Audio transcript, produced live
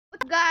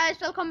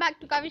guys, welcome back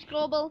to Kavish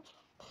Global.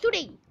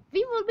 Today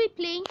we will be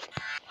playing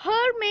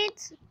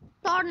Hermit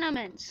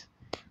tournaments.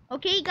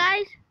 Okay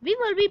guys, we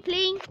will be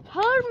playing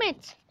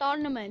Hermit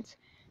tournaments.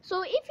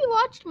 So if you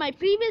watched my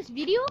previous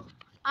video,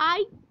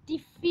 I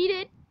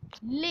defeated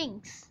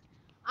Lynx.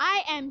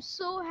 I am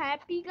so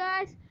happy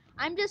guys.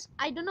 I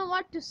don't know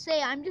what to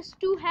say. I'm just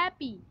too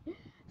happy.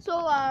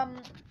 So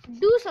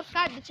do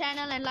subscribe the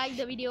channel and like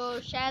the video,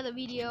 share the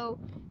video.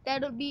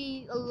 That will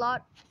be a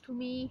lot to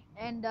me.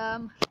 And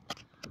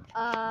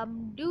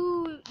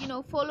do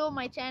follow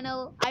my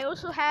channel. I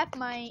also have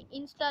my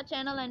Insta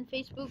channel and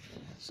Facebook.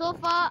 So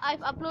far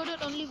I've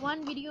uploaded only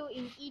one video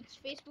in each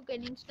Facebook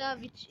and Insta,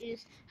 which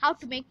is how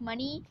to make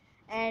money,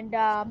 and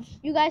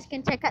you guys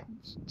can check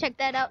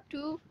that out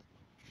too.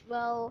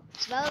 Well,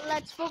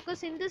 let's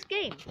focus in this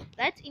game.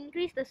 Let's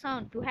increase the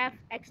sound to have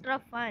extra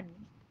fun.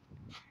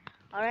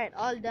 Alright,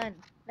 all done.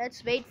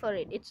 Let's wait for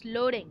it. It's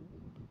loading.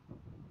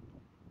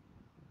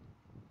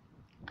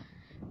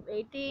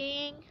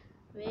 Waiting.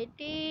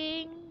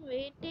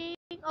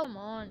 Oh, come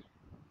on.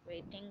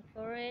 Waiting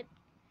for it.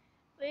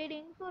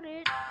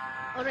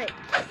 Alright,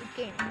 it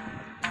came.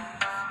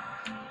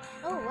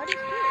 Oh, what is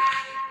this?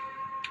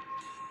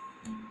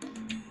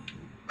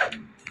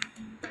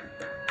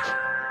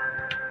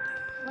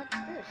 What's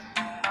this?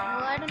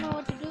 Well, I don't know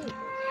what to do with this.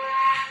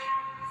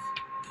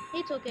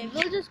 It's okay,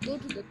 we'll just go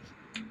to the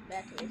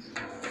battles.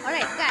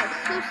 Alright guys,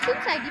 so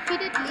since I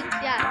defeated Lynx,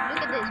 yeah,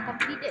 look at this,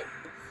 completed.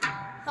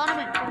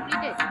 Tournament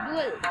completed.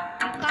 Duel, you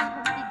can't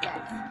complete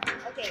that.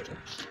 Okay,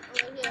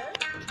 over here,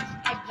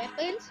 at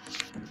weapons,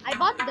 I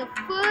bought the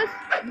first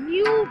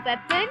new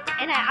weapon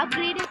and I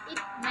upgraded it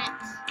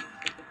max.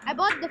 I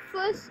bought the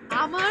first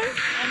armor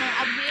and I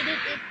upgraded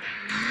it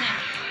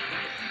max.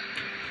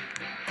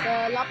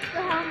 The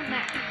lobster helm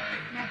max.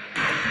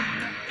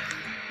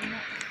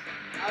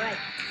 Alright,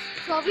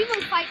 so we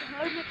will fight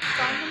Hermit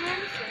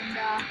tournaments and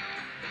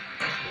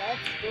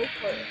let's go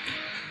for it.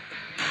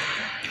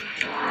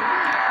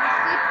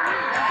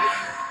 Guys.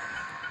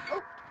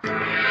 Oh.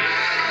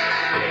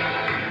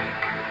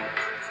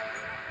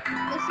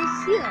 This is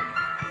sealed.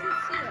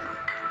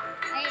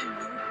 I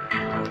know.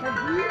 But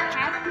we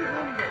have to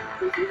win this.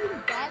 He's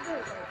using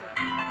daggers, I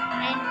think.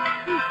 And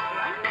he's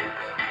running.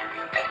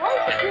 Why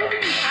is he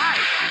closing his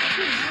eyes?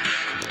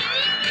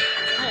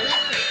 Alright, let's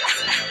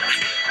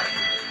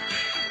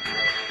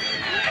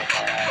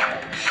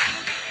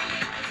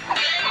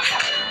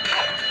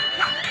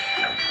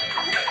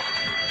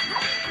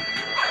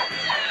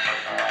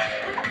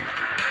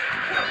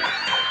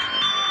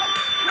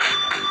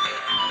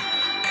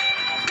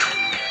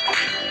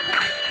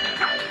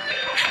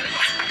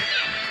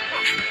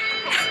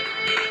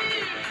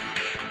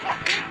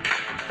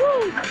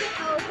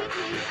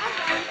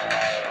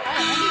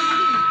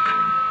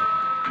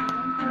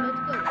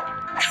go.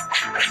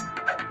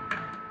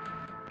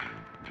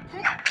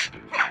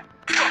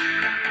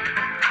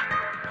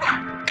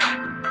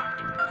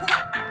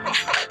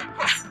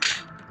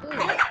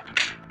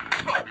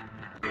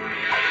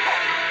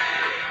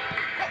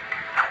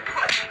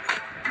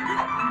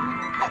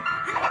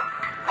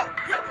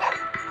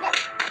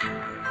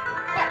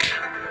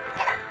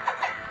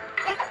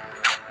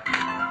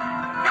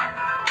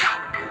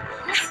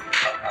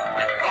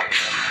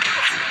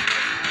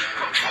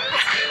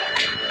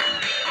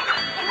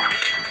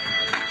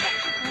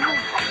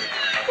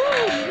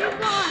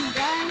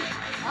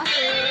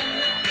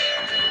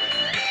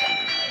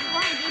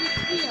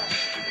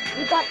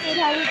 We got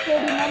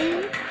 830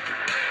 money.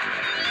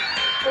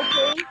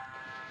 Okay.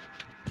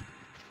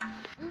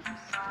 Oops.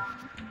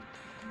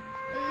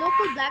 The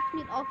local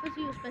blacksmith offers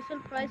you a special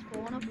price for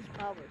one of his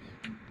powers.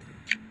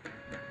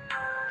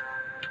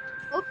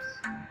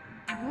 Oops.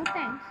 No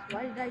thanks.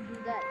 Why did I do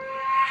that?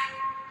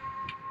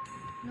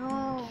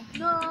 No.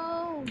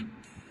 Oh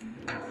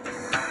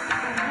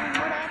man,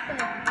 what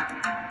happened?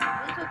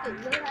 It's okay.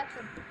 We'll have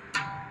some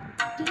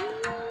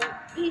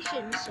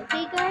patience.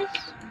 Okay, guys?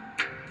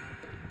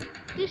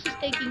 This is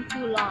taking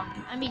too long.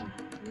 I mean,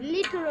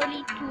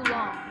 literally too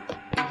long.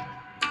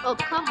 Oh,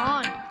 come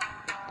on.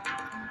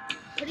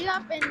 Hurry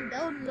up and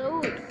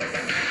download.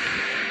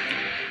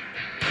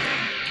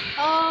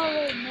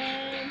 Oh,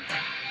 man.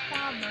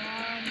 Come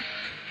on.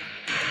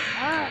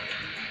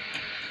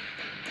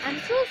 I'm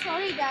so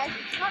sorry, guys.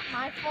 It's not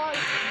my fault.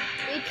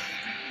 It's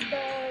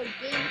the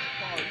game's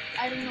fault.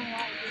 I don't know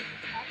why this is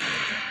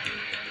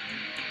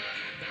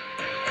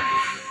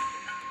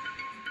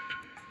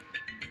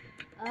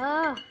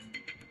happening.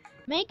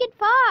 Make it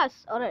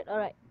fast. Alright.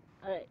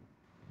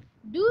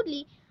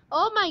 Doodly.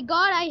 Oh my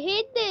god, I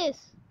hate this.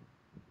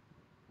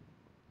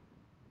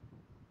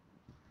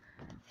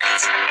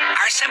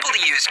 Our simple to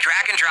use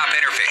drag and drop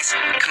interface.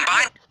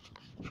 Combine.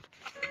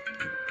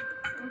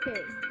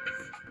 Okay.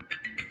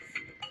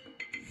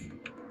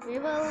 We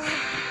will.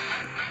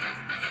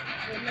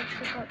 Wait, let's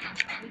check out.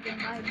 We can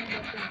buy new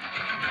weapons.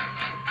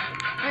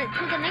 Alright,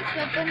 so the next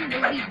weapon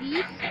will be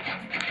these.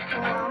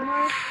 For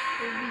armor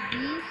will be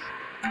these.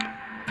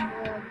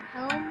 For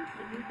helm it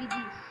will be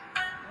these.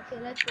 Okay,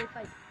 let's go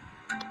fight.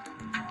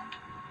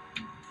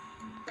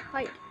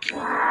 Easy.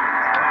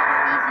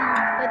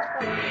 That's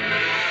fine.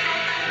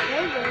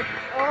 Very good.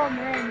 Oh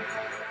man.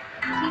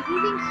 She's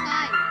using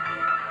side.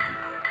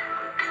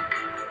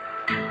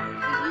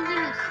 She's using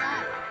a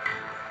side.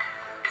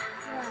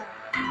 Yeah.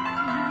 She's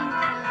using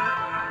side.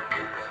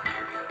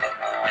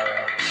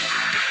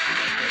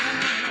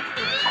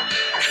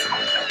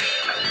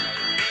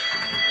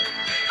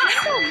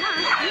 So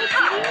much. Are you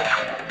serious?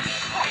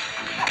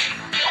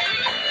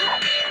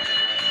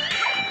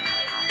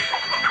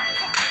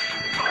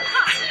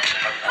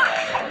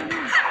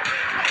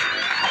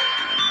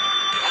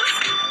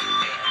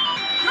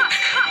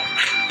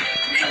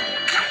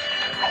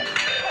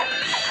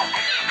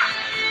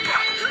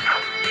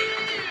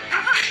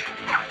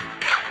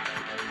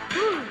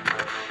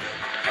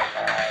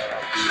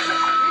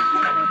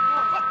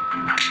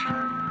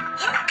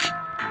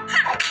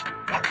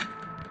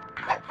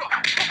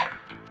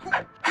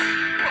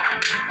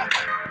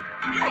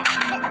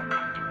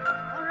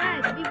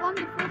 Alright, we won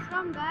the first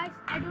round, guys.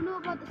 I don't know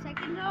about the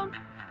second round,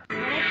 but I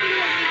feel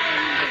like we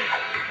can do it.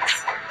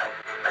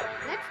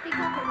 Let's take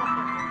out the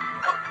weapon.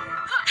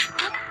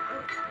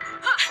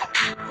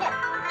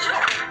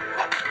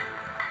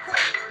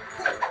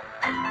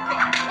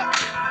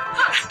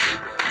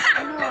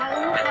 Oh no, I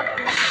almost got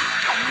broken.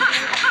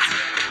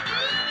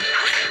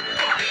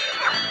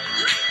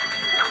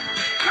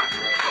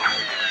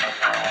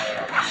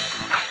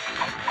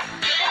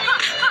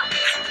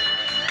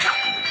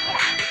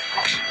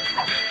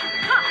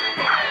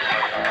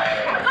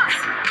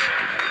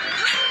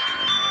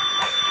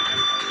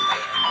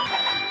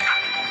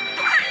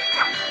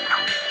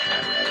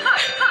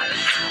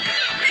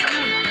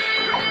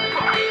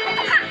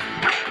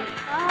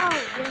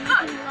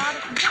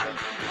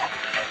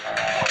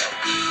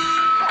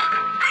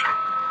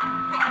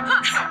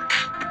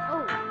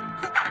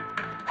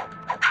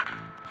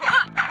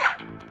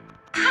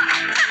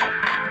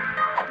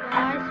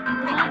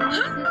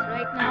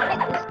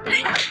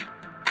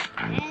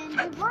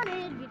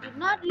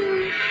 Not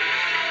lose.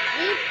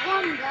 We've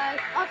won, guys.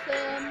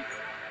 Awesome.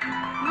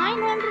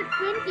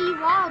 920.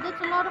 Wow,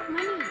 that's a lot of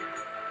money.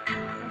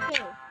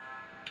 Okay.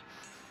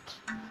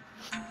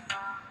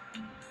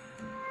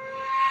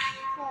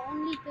 For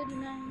only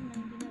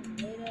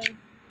 39.99 later.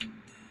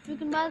 You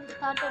can buy the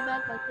starter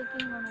back by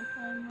clicking on a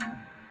timer.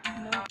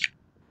 No.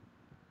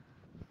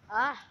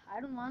 I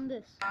don't want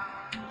this.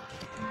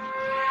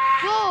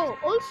 Whoa,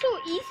 also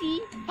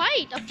easy.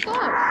 Fight, of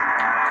course.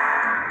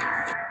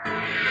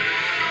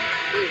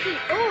 Who's this?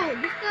 Oh,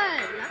 this guy,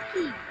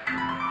 Lucky.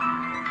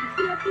 Is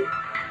he Lucky?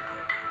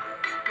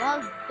 Well,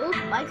 those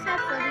biceps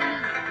are really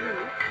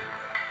good.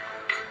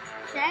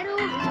 Shadow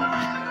is a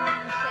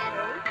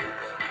shadow.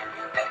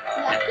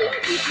 Lucky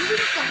is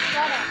using some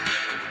sort of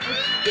a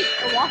stick,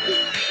 a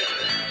walking stick.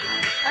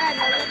 Alright,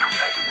 now let's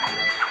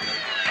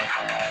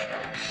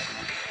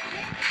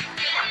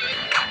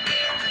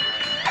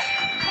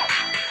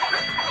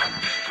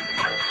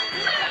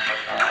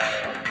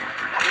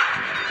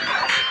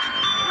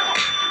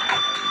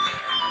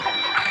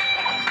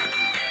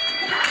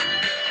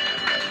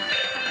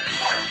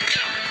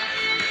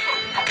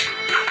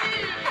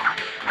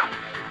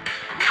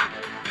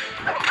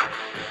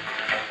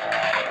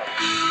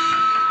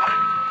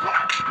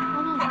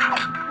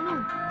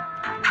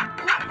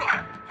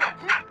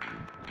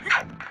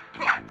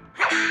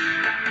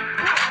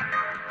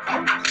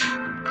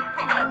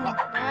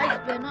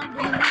we're not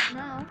doing this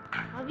now,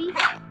 are we?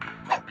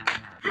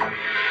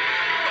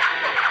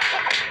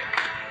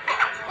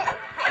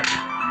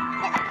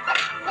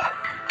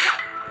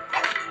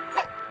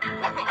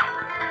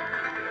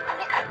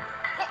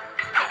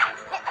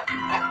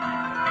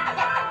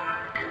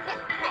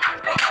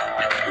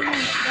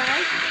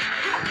 Guys,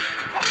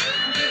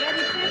 okay,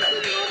 very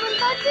tempting moment,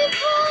 but we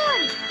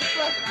won! The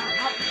first round,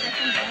 not the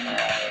second round.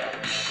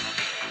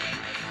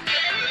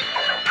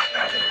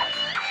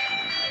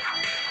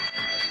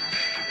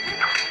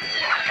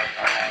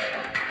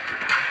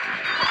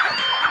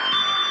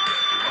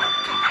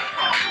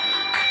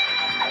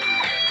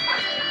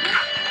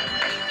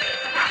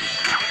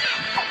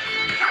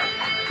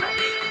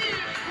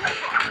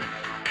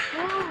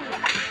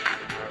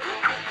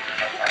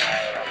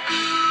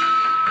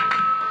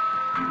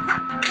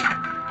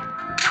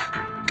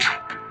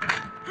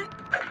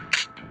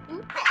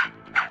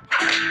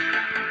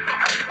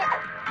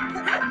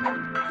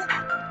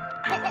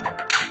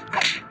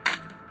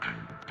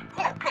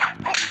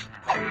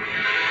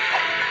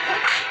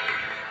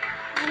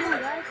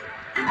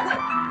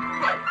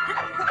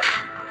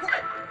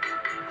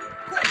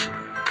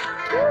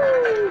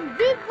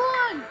 We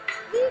won!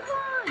 We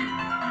won!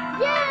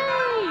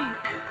 Yay!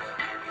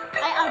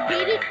 I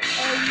updated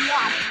a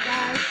lot,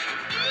 guys.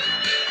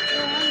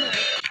 No wonder.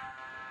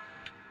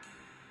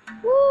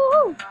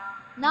 Woo!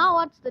 Now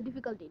what's the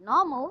difficulty?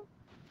 Normal?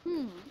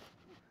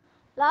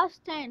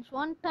 Last times,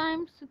 1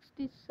 time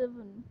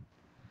 67.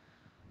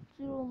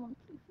 0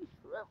 monthly fees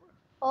forever.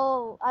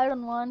 Oh,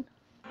 Iron 1.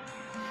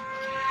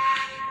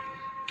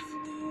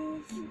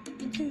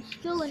 It's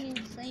still an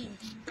insane.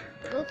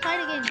 We'll fight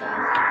again,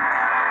 guys.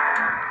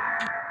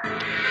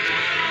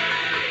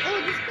 Oh,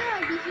 this guy,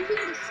 he's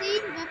using the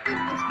same weapon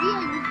as we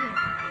are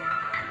using.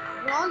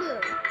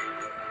 brawler.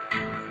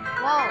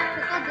 Wow,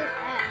 check out this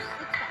abs.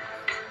 Six packs.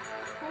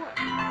 Cool.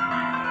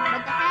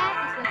 But the hair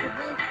is like a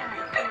bull's hair.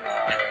 So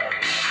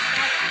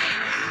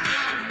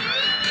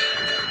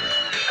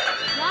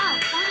wow,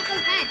 conical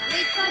head.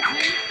 Great shot,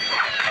 man.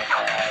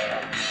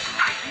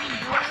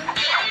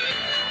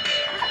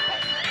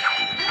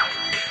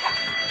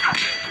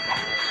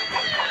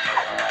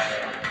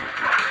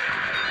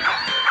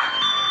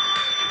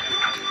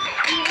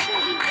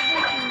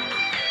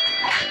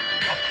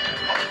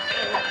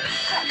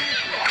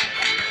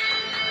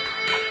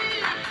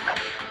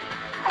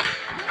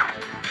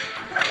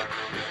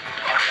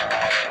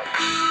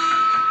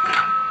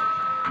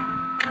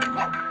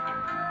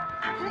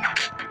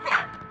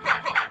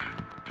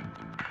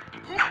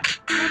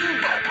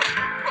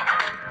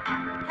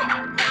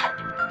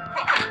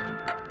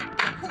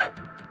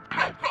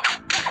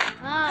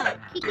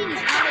 Kicking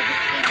is not a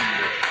good thing in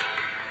this.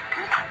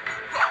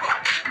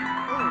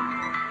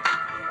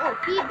 Oh,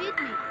 he beat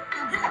me.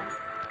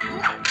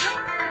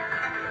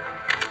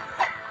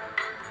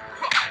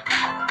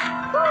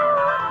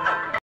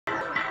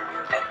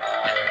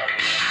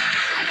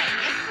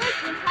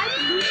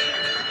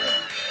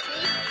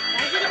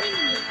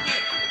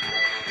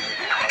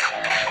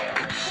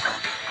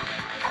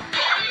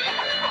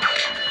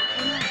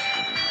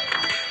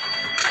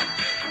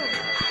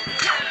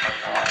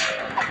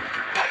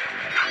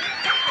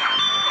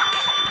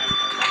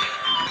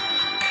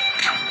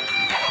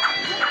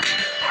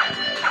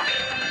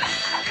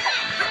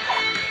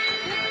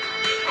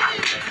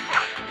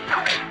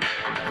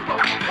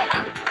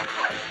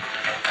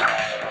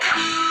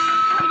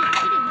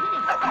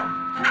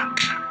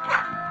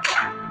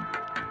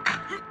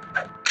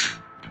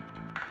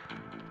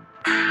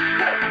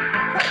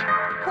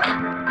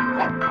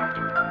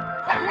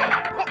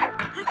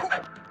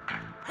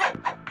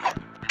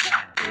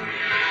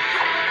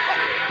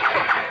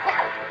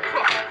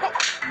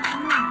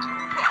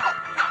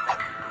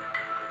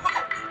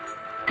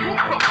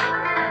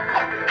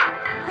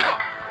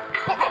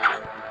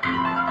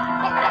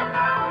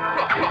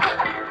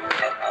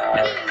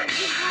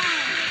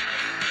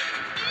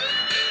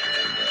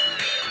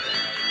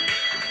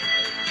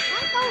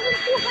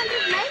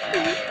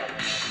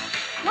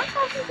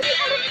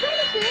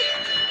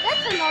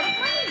 That's a lot of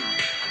money.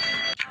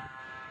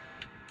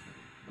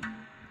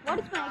 What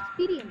is my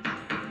experience?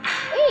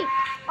 8.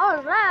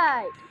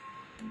 Alright.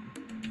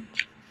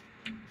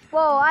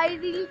 Whoa, I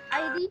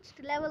reached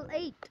level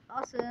 8.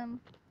 Awesome.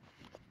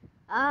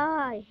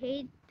 I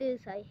hate this.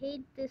 I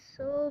hate this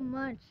so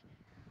much.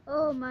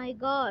 Oh my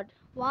god.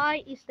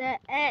 Why is there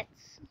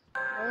ads?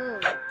 Oh.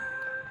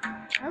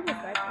 I'll be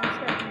right.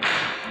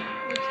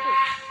 What's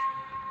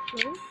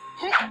this? Show?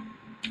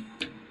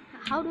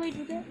 How do I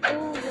do that?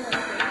 Oh, yeah, okay.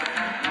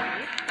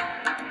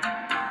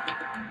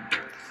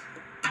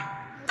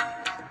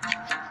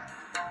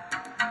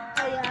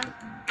 Oh, yeah.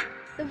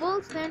 The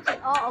world stands in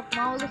awe of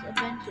marvelous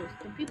adventures.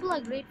 The people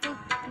are grateful to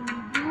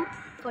you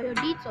for your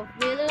deeds of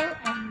valor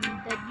and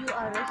that you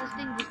are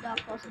resisting this dark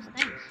forces.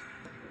 Thanks.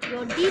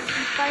 Your deeds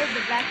inspired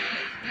the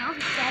blacksmith. Now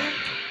his talents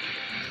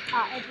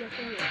are at your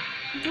service.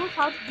 He knows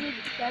how to deal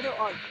with shadow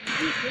odds.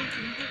 He is going to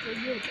improve your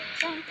ability.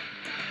 Thanks.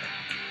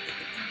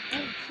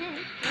 And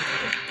thanks.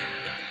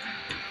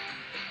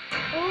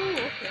 Oh,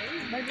 okay.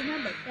 But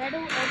remember,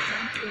 shadow odds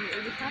unstable.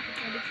 It is not a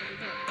predict for the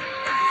result.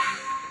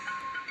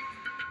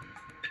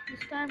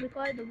 This time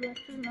require the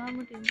virtual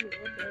armor to improve.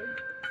 Okay.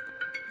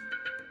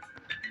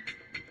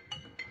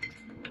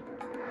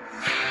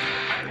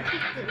 I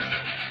think this.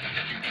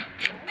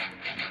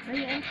 When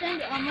you enchant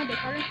the armor, the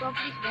current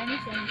properties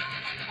vanish and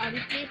are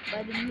replaced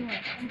by the new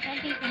ones.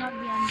 Enchanting cannot be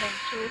undone,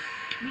 so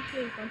be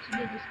sure you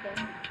consider this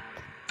done.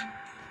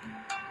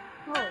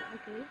 Oh,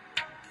 okay.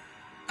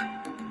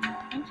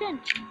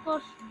 Enchant, of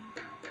course.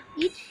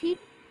 Each hit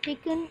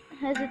taken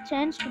has a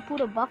chance to put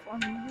a buff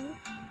on you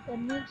that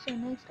makes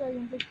an extra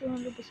inflict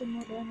 200%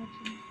 more damage.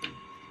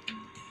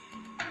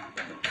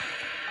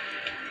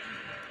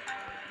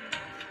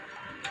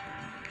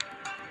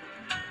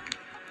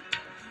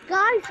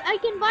 Guys, I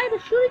can buy the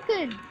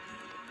shuriken!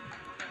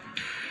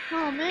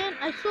 Oh man,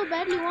 I so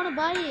badly want to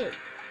buy it.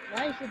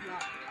 Why is it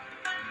locked?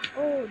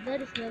 Oh,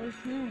 that is level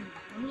 10.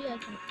 I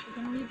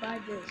can only buy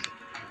this.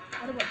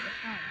 What about the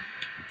time?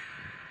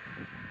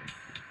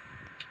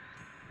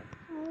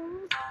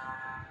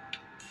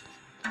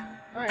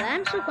 Alright,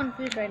 I'm so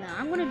confused right now.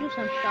 I'm gonna do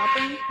some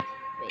shopping.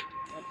 Wait,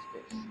 what's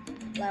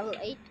this? Level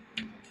 8?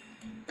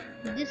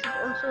 This is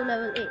also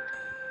level 8.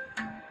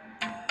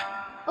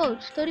 Oh,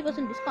 it's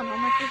 30% discount. How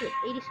much is it?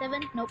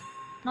 87? Nope,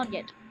 not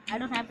yet. I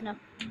don't have enough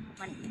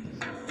money.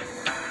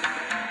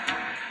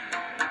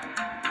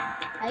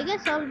 I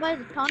guess I'll buy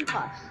the Town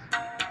Pass.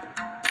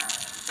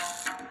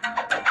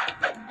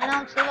 And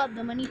I'll save up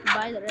the money to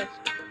buy the rest.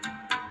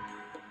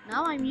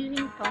 Now I'm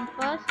using Town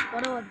Pass.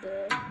 What about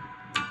the...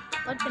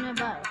 What can I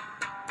buy?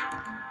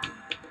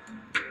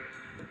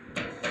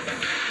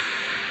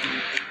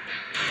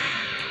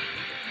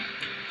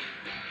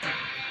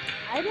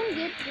 I don't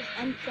get this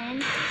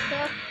enchant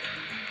stuff,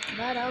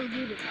 but I'll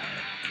give it now.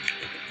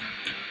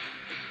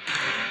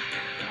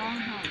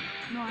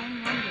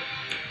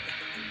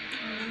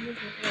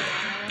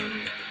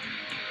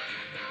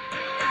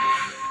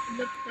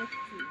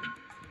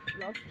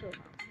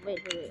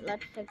 wait.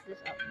 Let's check this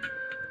out.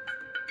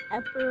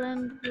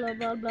 Apparent, blah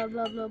blah blah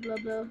blah blah blah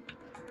blah.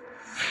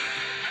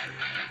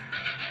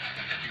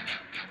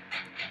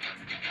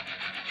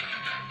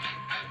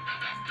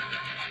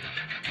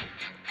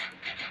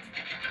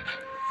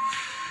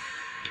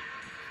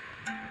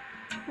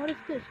 What is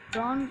this?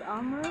 Bronze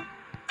armor?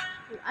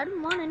 I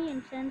don't want any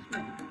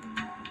enhancement.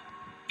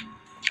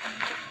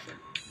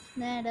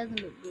 Nah, it doesn't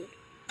look good.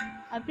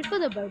 I prefer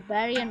the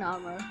barbarian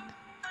armor.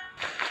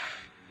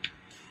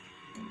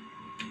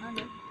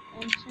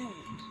 Enchant.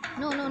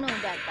 No,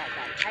 that.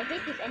 I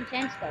hate this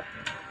enchant stuff.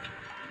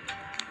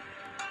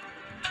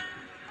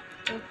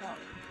 So far.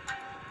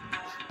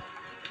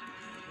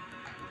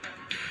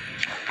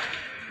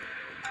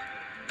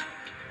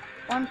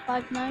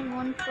 $159,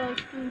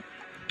 152.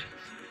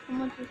 How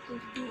much is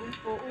this?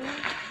 240.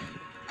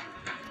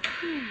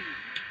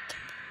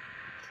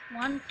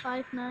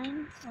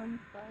 159,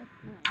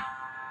 159.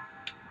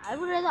 I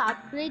would rather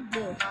upgrade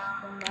this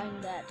than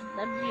buying that.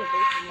 That'd be a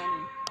waste of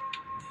money.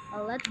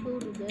 Let's go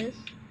to this.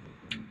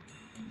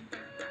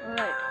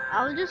 Alright,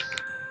 I'll just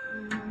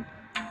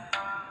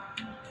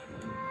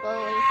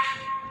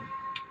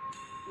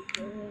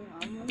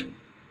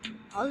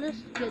I'll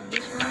just get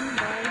this one,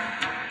 guys.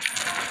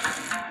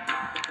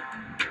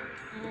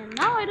 And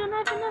now I don't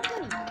have enough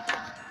money.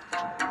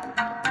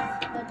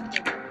 Let's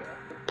go.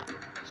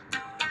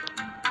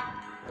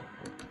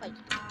 Fight.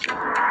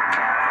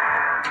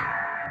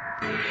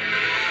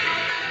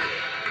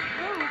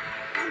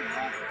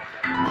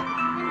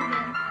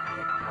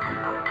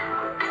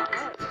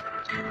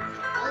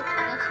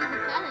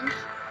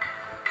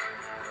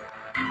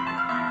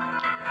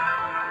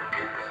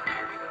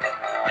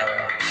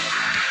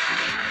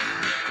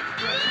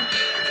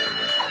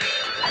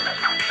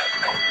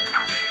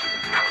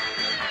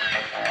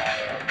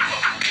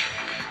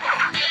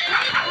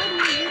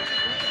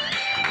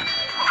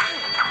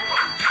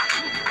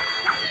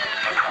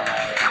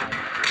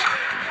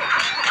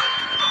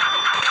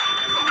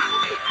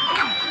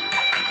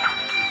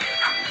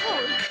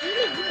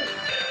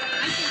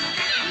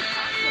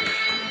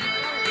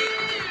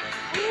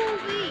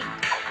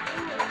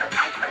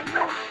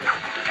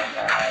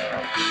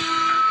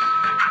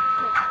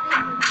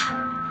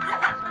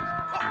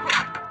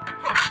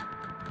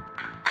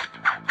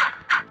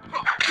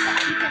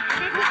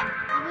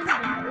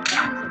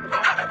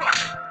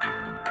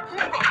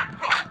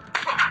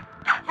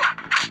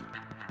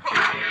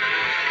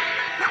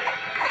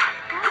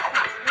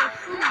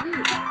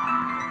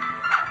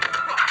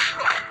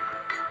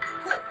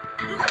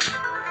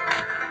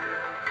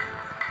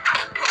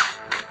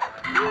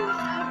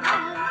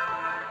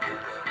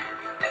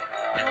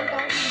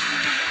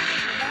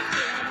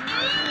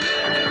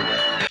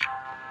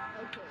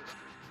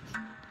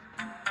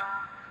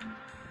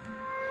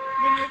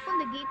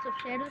 Of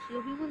shadows,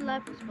 your human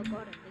life is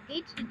forgotten. The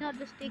gates did not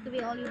just take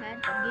away all you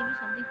had, but gave you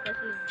something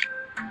special in it.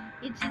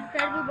 Its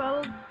incredible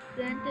power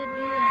granted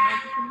you an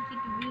opportunity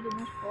to view the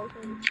most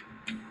powerful.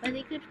 When the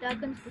eclipse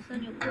darkens the sun,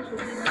 your force will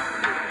be much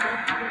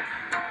stronger.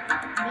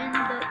 When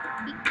the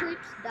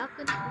eclipse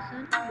darkens the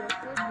sun, your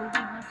force will be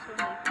much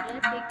stronger. If you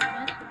dare take the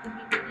chance, you can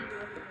be ready to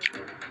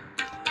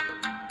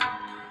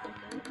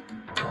okay.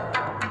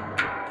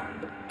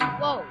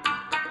 Whoa!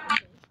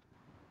 Okay.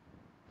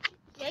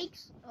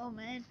 Yikes! Oh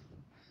man.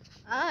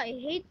 I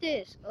hate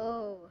this.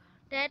 Oh,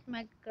 that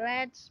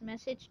McGrath's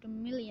message to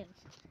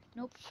millions.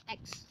 Nope,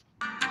 X.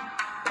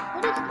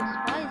 What is this?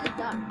 Why is it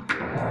dark?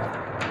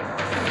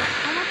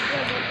 How much do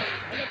I get?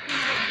 I get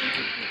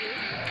 250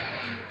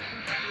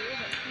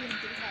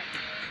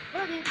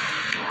 What are they?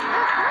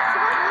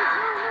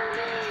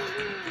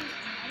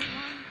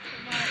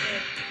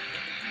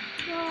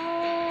 No,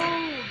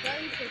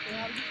 guys, okay,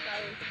 I'll just try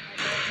it.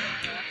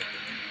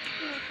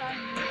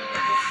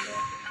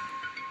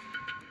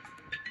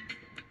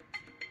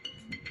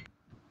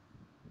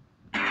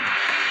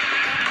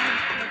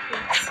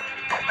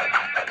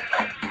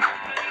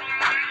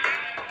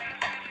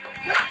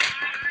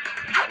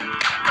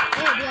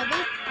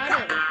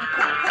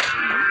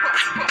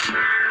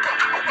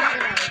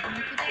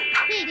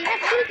 Hey, they have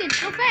shurikens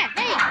so fast.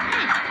 Hey,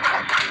 man.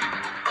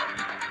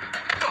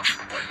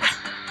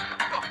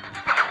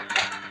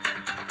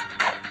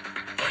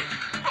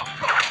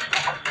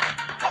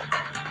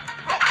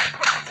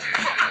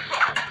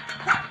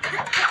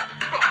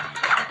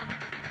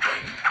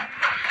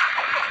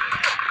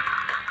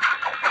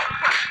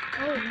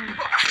 Oh, man.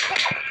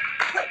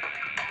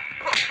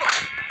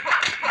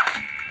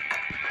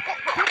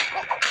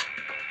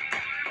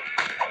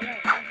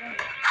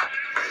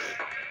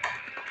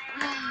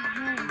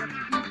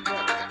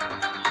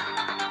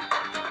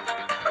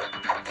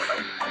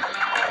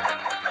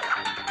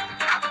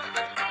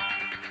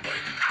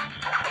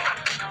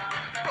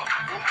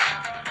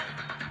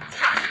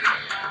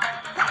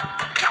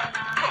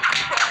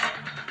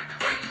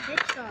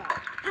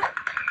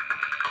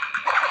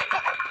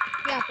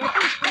 Yeah,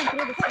 person is going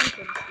through the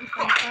sentence if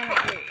I'm far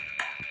away.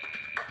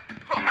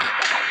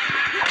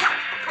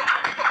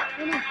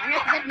 Oh no, I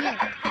have to get milk.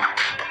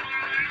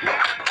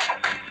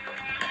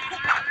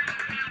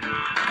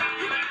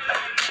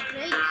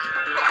 Great.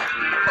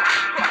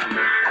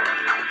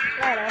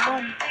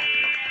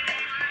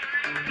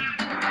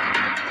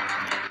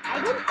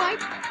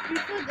 quite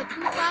prefer the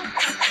two cars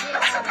as they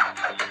are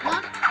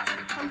not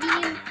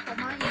convenient for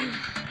my use.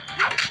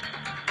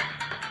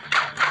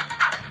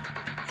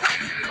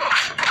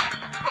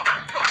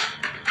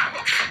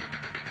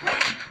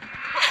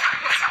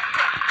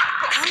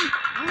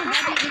 I'm a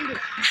badly in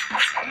this.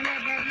 I'm a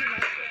badly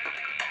like it.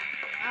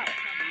 Oh,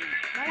 come on.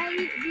 But I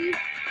leave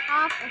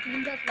half of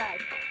Linda's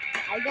life.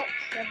 I got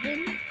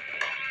 7.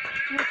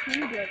 How much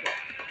money do I get?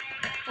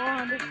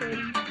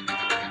 430.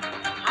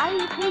 I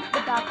hate the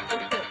dark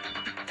pictures.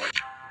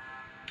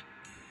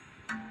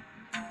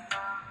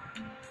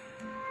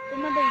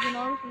 Remember, you can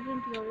always return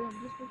to your room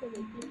just because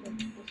I click on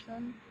the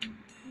sun.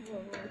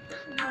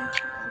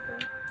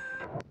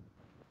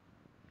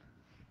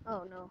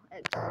 Oh no,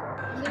 X.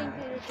 I'm getting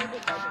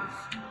irritated by this.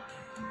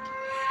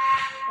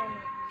 Oh no.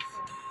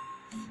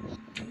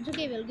 It's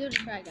okay, we'll give it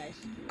a try, guys.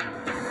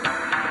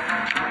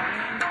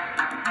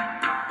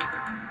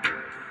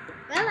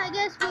 Well, I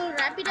guess we'll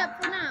wrap it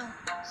up for now.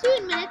 See you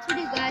in my next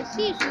video, guys.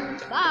 See you soon.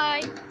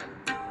 Bye.